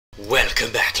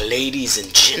Welcome back, ladies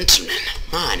and gentlemen.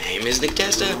 My name is Nick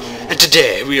Testa, and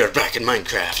today we are back in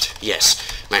Minecraft. Yes,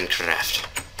 Minecraft.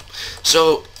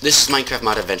 So, this is Minecraft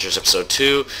Mod Adventures episode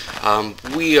 2.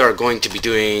 We are going to be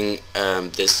doing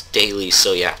this daily,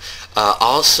 so yeah.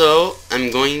 Also,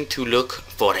 I'm going to look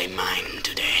for a mine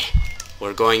today.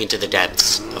 We're going into the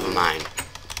depths of a mine.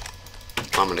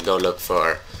 I'm gonna go look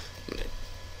for... I'm gonna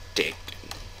dig.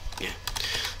 Yeah.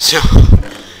 So...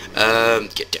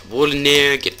 get that wool in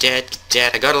there, get that.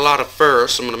 I got a lot of fur,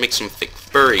 so I'm gonna make some thick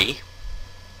furry.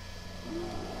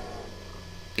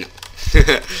 No.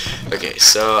 Okay,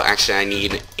 so actually I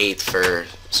need an 8 fur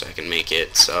so I can make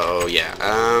it. So yeah,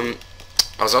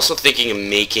 I was also thinking of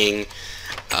making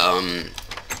a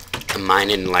mine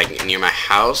in like near my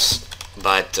house,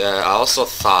 but I also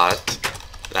thought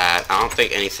that I don't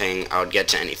think I would get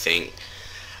to anything.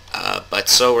 But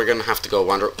so we're gonna have to go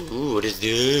wonder. Ooh, what is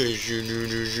this?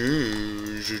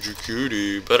 Such a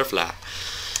cutie butterfly.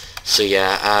 So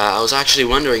yeah, I was actually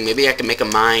wondering maybe I could make a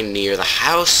mine near the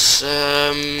house,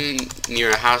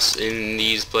 near a house in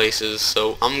these places.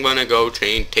 So I'm gonna go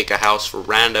take a house for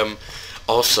random.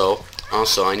 Also,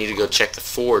 I need to go check the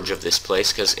forge of this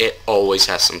place because it always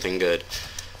has something good.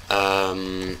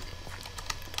 Yeah,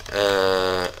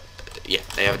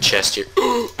 they have a chest here.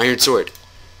 Iron sword.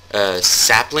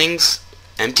 Saplings,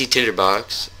 empty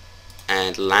tinderbox,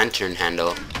 and lantern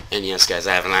handle. And yes, guys,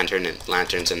 I have a lantern and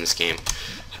lanterns in this game.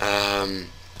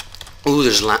 Ooh,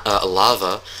 there's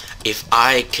lava. If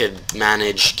I could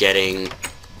manage getting,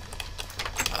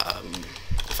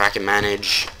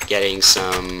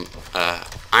 some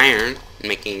iron,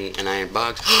 making an iron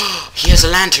box. He has a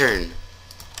lantern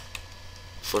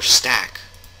for stack.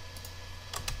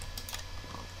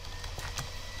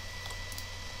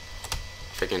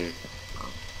 Freaking.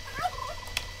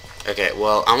 Okay,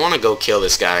 well, I want to go kill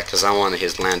this guy because I want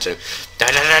his lantern.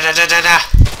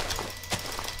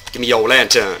 Give me your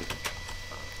lantern.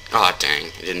 Oh dang,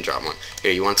 it didn't drop one.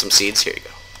 Here, you want some seeds? Here you go.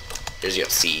 Here's your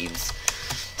seeds.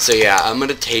 So yeah, I'm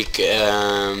gonna take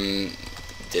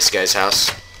this guy's house.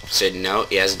 Said no,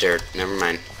 he has dirt. Never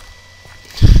mind.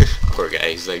 Poor guy.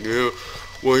 He's like, oh,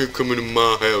 why are you coming to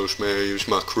my house, man? It's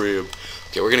my crib.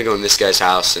 Okay, we're gonna go in this guy's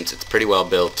house since it's pretty well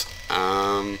built.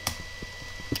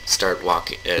 Start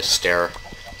walking,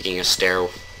 making a stair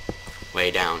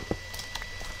way down.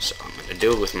 So I'm gonna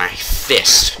do it with my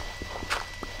fist.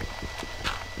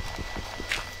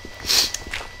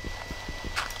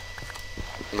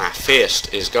 My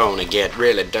fist is gonna get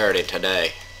really dirty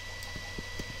today.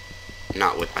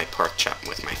 Not with my pork chop,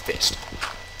 with my fist.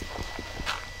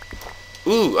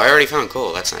 Ooh, I already found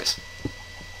coal. That's nice.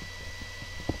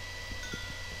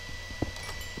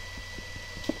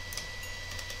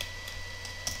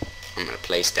 I'm gonna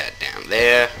place that down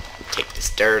there. Take this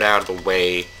dirt out of the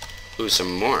way. Ooh,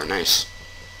 some more. Nice.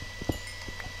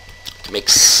 To make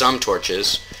some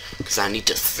torches, because I need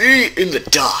to see in the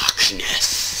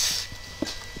darkness.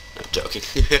 I'm joking.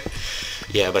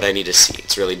 Yeah, but I need to see.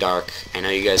 It's really dark. I know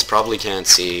you guys probably can't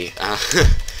see.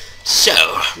 So,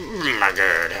 oh my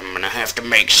god, I'm gonna have to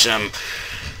make some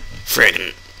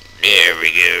friggin'. There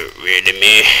we go. Ready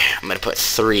me. I'm gonna put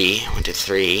 3. 1, 2,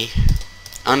 3.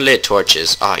 Unlit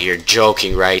torches. Oh, you're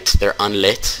joking, right? They're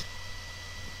unlit.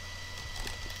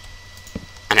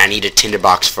 And I need a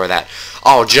tinderbox for that.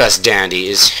 Oh, just dandy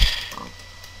is...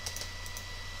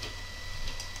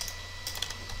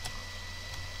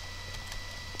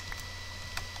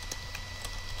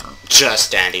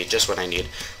 Just dandy. Just what I need.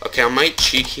 Okay, I might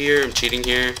cheat here. I'm cheating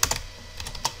here.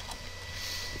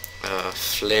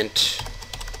 Flint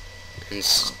and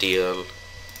steel.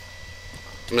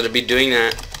 I'm gonna be doing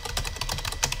that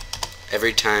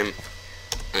every time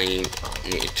I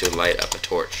need to light up a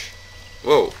torch.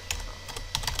 Whoa.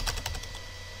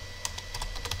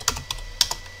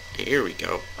 Here we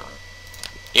go.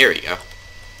 Here we go.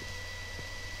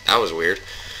 That was weird.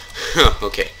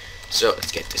 Okay, so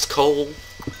let's get this coal.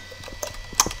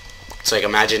 It's like,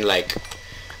 imagine like,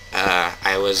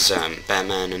 I was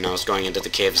Batman and I was going into the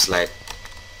caves like,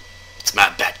 it's my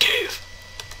Bat Cave.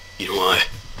 You know why?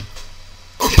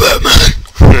 I'm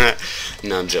Batman.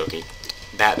 No, I'm joking.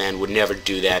 Batman would never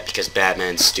do that because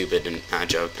Batman's stupid and I'm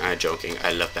joking.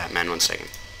 I love Batman. 1 second.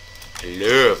 I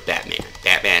love Batman.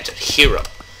 Batman's a hero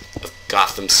of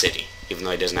Gotham City, even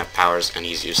though he doesn't have powers and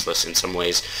he's useless in some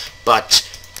ways, but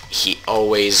he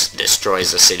always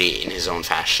destroys the city in his own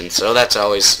fashion, so that's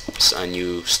always a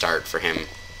new start for him.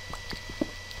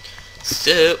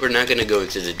 So we're not gonna go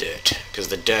into the dirt because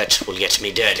the dirt will get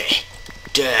me dirty.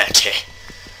 Dirty.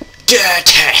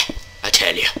 I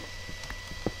tell you.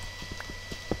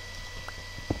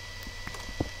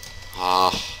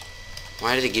 Oh,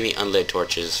 why did it give me unlit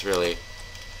torches, really?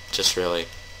 Just really.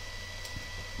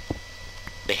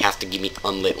 They have to give me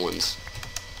unlit ones.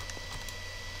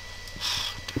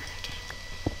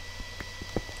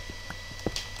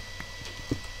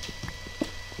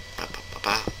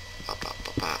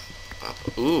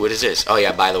 Ooh, what is this? Oh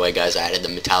yeah, by the way guys, I added the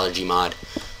metallurgy mod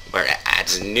where it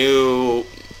adds new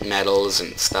metals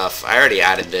and stuff. I already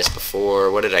added this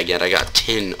before. What did I get? I got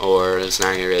tin ore. It's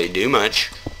not gonna really do much.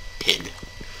 Tin.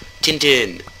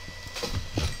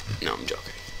 No, I'm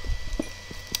joking.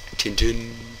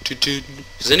 Tin.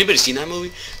 Has anybody seen that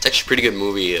movie? It's actually a pretty good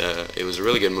movie. It was a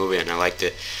really good movie and I liked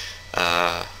it.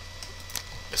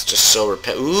 It's just so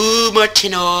repetitive. Ooh, more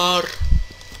tin ore.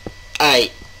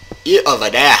 Hey, you over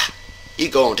there. You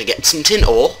going to get some tin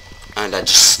ore? And I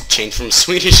just changed from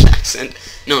Swedish accent.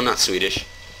 No, not Swedish.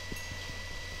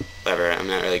 Whatever, I'm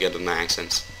not really good with my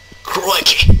accents.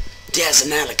 Crikey, there's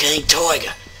an alligator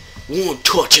tiger. One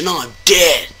touch and I'm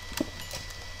dead.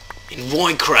 In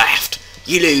Minecraft,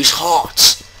 you lose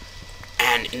hearts.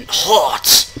 And in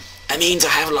hearts, that means I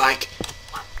have like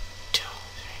 1, 2, 3,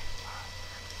 4,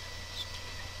 5, 6,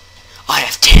 7. I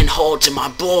have 10 hearts in my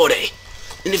body.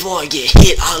 And if I get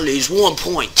hit, I lose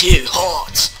 1.2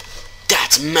 hearts.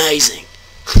 That's amazing.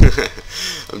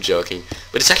 I'm joking.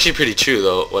 But it's actually pretty true,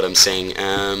 though, what I'm saying.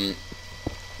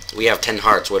 We have 10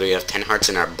 hearts. What do we have? 10 hearts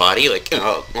in our body? Like,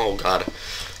 oh god.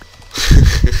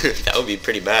 That would be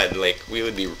pretty bad. Like, we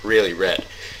would be really red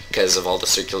because of all the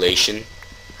circulation.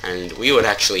 And we would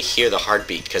actually hear the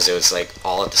heartbeat because it was, like,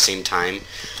 all at the same time.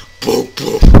 Boom,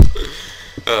 boom.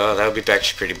 That would be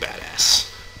actually pretty badass.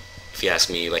 If you ask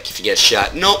me, like, if you get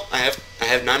shot, no, I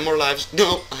have 9 more lives.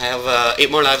 No, I have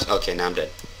 8 more lives. Okay, now I'm dead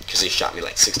because he shot me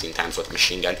like 16 times with a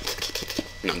machine gun.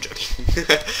 No, I'm joking.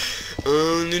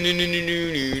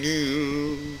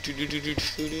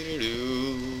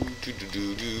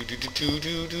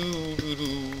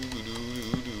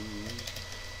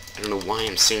 I don't know why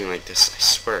I'm singing like this. I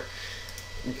swear.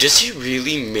 Does he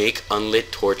really make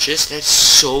unlit torches? That's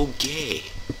so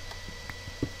gay.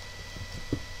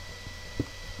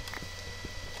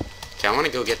 Okay, I want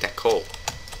to go get that coal.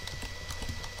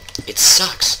 It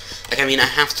sucks. Like, I mean, I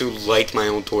have to light my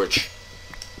own torch.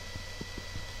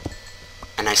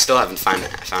 And I still haven't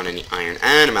found any iron.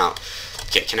 And I'm out.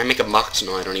 Okay, can I make a box?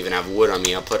 No, I don't even have wood on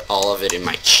me. I'll put all of it in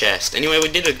my chest. Anyway, we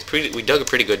dug a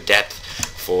pretty good depth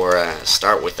for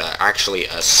start with actually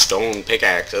a stone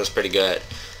pickaxe. That was pretty good.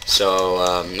 So,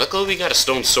 luckily we got a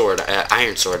stone sword,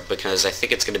 iron sword, because I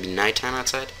think it's going to be nighttime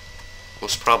outside.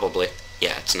 Most probably.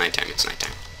 Yeah, it's nighttime.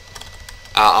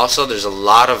 Also, there's a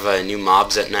lot of new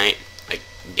mobs at night, like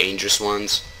dangerous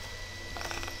ones.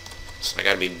 So I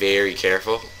gotta be very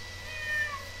careful.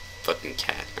 Fucking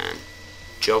cat, man.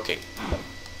 Joking.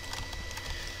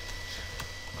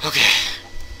 Okay.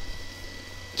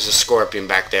 There's a scorpion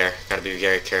back there. Gotta be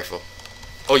very careful.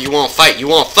 Oh, you won't fight? You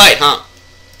won't fight, huh?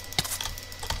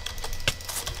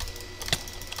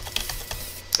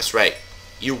 That's right.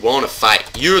 You wanna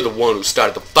fight. You're the one who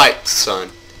started the fight,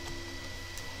 son.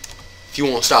 If you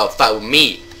won't start a fight with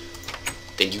me,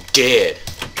 then you dead.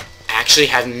 I actually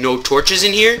have no torches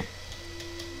in here?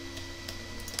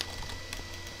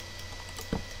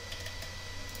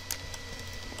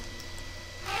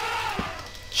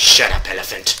 Shut up,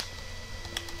 elephant.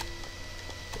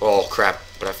 Oh, crap.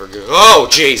 But I forgot. Oh,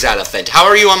 jeez, elephant. How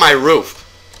are you on my roof?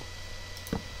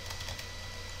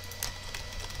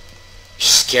 You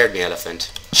scared me,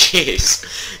 elephant. Jeez.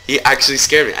 He actually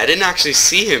scared me. I didn't actually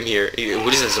see him here.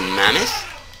 What is this, a mammoth?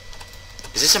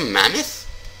 Is this a mammoth?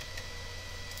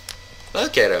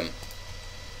 Look at him.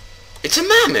 It's a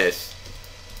mammoth.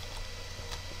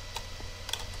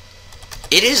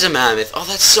 It is a mammoth. Oh,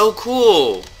 that's so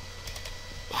cool.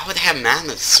 Why would they have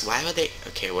mammoths? Why would they?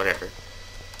 Okay, whatever.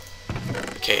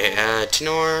 Okay, tin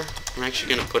ore. I'm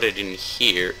actually gonna put it in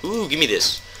here. Ooh, give me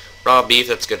this. Raw beef,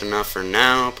 that's good enough for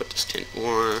now. Put this tin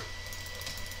ore.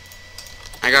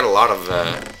 I got a lot of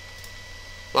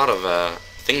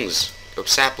things. Oak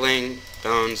sapling,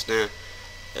 bones, nah.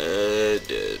 I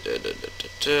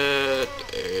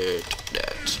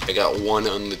got one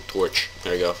unlit torch.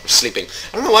 There we go. We're sleeping.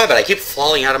 I don't know why, but I keep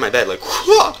falling out of my bed like,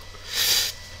 whoa!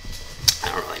 I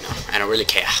don't really know. I don't really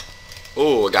care.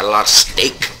 Oh, I got a lot of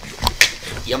steak.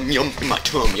 Yum yum in my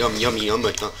tum. Yum yummy yum.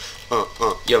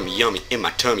 Yummy yummy in my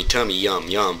tummy yum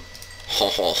yum. Ho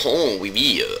ho ho,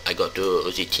 oui, I got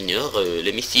the dinner.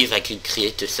 Let me see if I can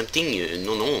create something.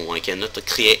 No, I cannot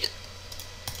create.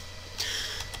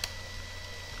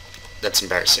 That's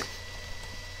embarrassing.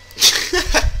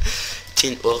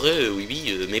 Tin ore,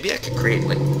 oui, maybe I could create,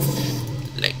 like,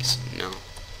 legs. No.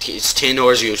 Tin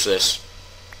ore's useless.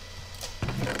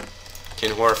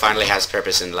 Tin ore finally has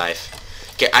purpose in life.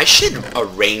 Okay, I should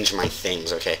arrange my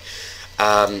things, okay.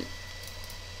 I'm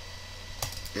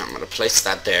gonna place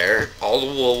that there. All the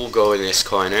wool will go in this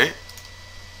corner.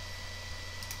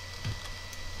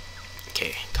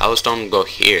 Okay, cobblestone will go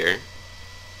here.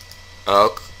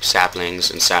 Oak,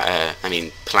 saplings, and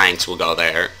planks will go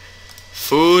there.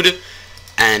 Food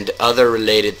and other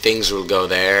related things will go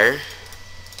there.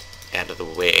 Out of the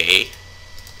way.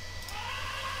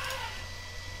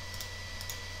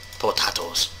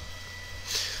 Potatoes.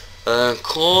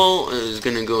 Coal is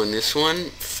gonna go in this one.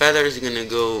 Feathers are gonna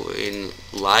go in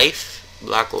life.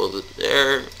 Black wool is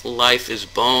there. Life is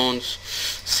bones.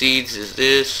 Seeds is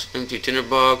this. Empty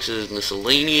tinderbox is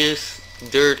miscellaneous.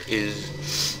 Dirt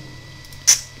is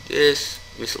this.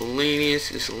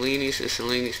 Miscellaneous.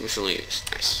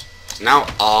 Nice. So now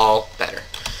all better.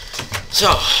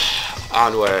 So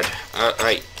onward.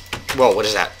 Right. Whoa, what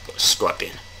is that?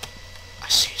 Scorpion. I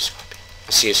see a scorpion.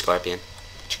 I see a scorpion.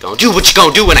 What you gonna do? What you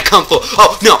gonna do when I come for?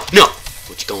 Oh, no, no.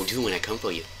 What you gonna do when I come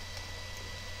for you?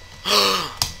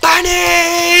 Bunny!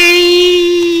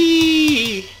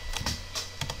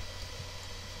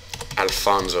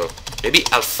 Alfonso. Maybe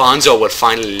Alfonso will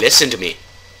finally listen to me.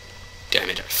 Damn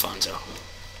it, Alfonso.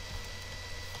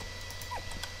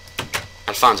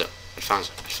 Alfonso.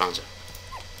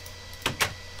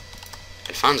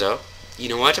 Alfonso, you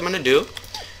know what I'm gonna do?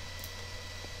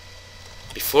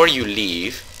 Before you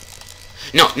leave...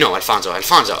 No, Alfonso!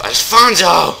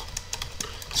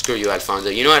 Screw you, Alfonso.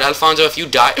 You know what, Alfonso, if you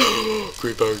die...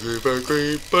 Creeper.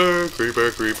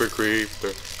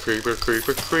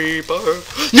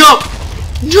 No!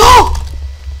 No!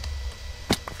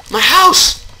 My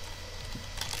house!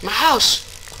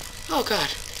 Oh, God.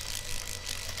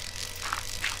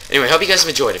 Anyway, hope you guys have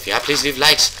enjoyed. If you have, please leave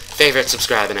likes, favorite,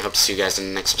 subscribe, and I hope to see you guys in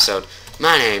the next episode.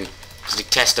 My name is Nick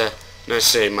Testa, and I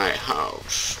say my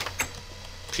house.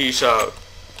 Peace out.